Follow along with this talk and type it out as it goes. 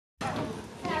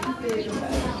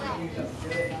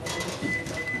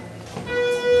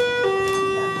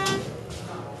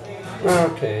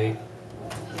Okay.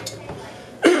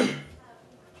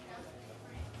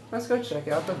 Let's go check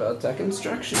out the Veltec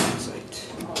instruction site.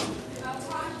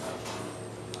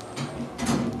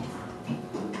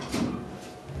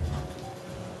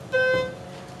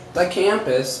 The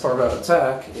campus for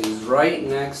Veltec is right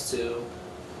next to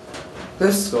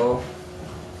this school,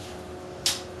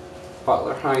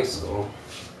 Butler High School.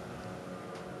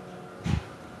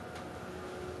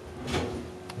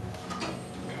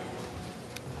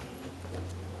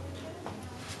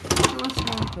 Let's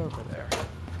walk over there.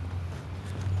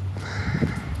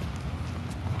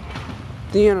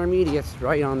 The intermediate's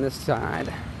right on this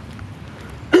side.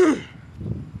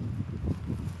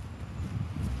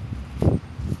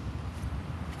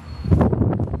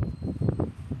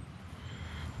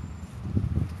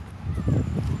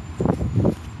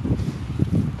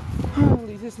 At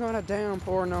least it's not a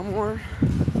downpour no more.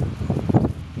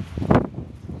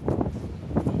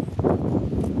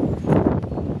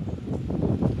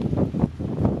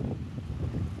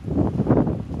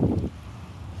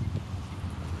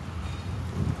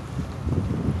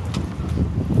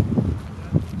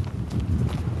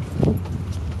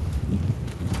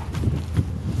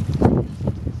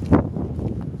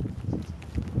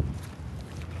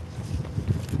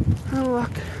 Oh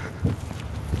look,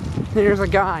 there's a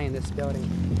guy in this building.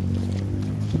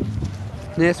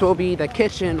 This will be the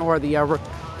kitchen or the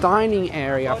dining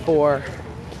area for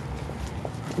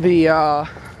the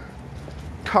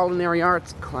culinary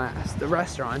arts class, the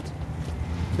restaurant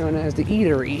known as the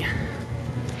Eatery.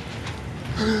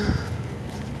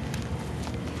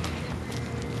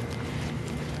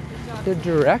 The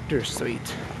director's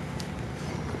suite.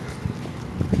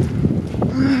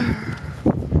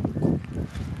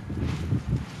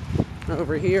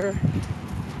 Over here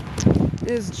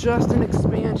is just an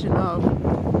expansion of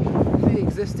the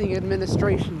existing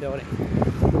administration building.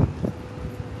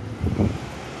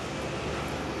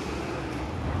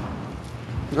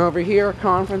 Over here,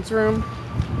 conference room,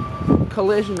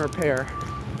 collision repair,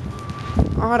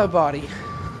 auto body.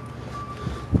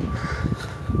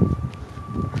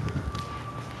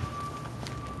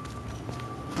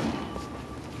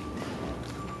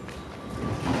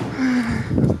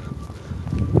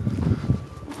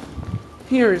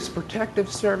 Here is protective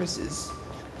services.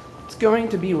 It's going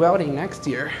to be welding next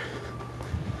year.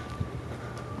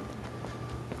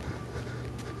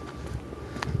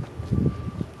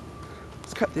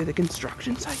 Let's cut through the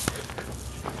construction site.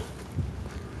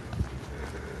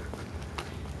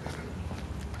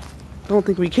 Don't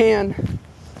think we can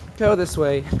go this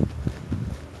way.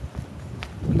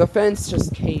 The fence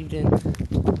just caved in.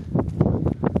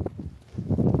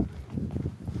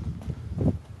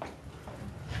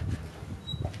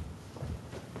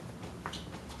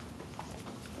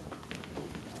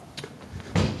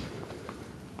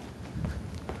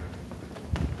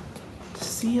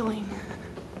 Ceiling.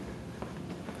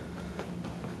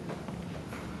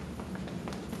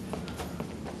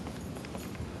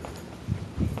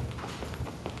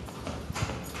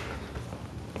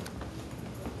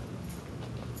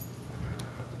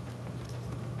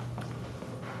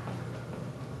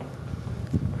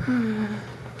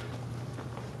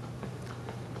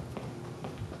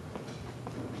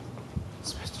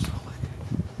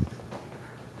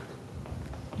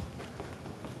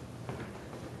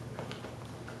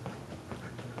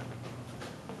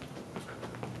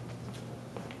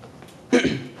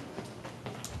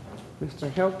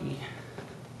 Mr. Hilke.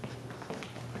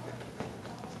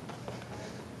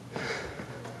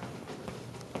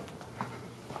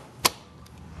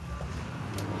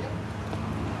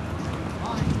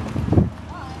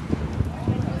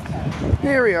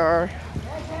 Here we are.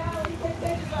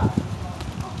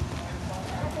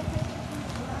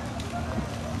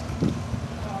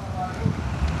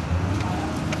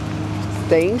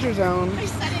 Danger zone.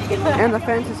 And the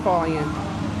fence is falling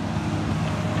in.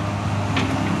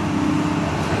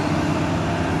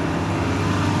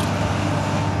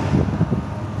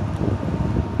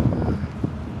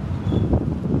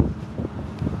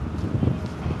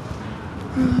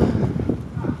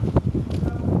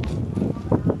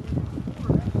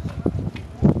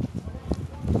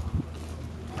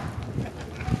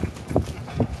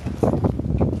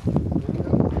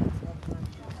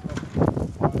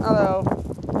 Hello.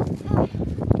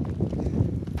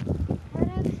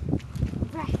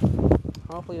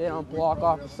 Hopefully they don't block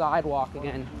off the sidewalk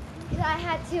again. I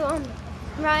had to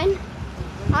run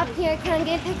up here, couldn't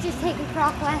get pictures taken for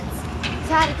all class.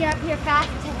 So I had to get up here fast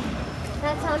today.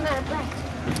 That's how I'm out of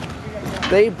breath.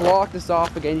 They blocked us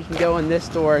off again. You can go in this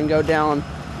door and go down,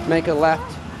 make a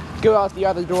left go out the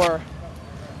other door.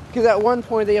 Because at one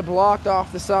point they had blocked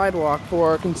off the sidewalk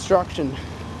for construction.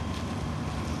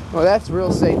 Well, that's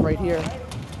real safe right here.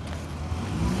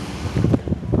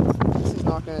 This is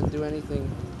not going to do anything.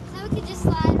 So we could just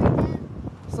slide right down.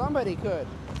 Somebody could.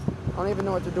 I don't even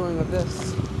know what they're doing with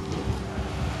this. Look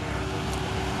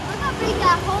how big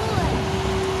that hole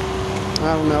is.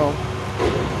 I don't know.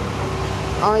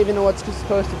 I don't even know what's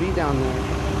supposed to be down there.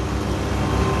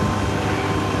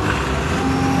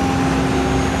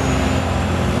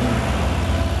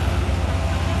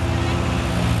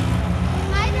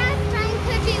 My dad's friend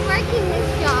could be working this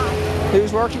job.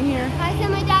 Who's working here? I said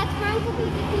my dad's friend could be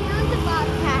the owns a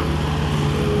bobcat.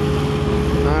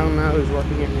 I don't know who's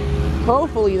working here.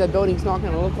 Hopefully the building's not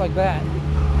going to look like that.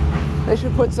 They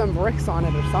should put some bricks on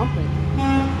it or something.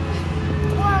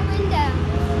 Or a window.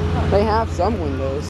 They have some windows.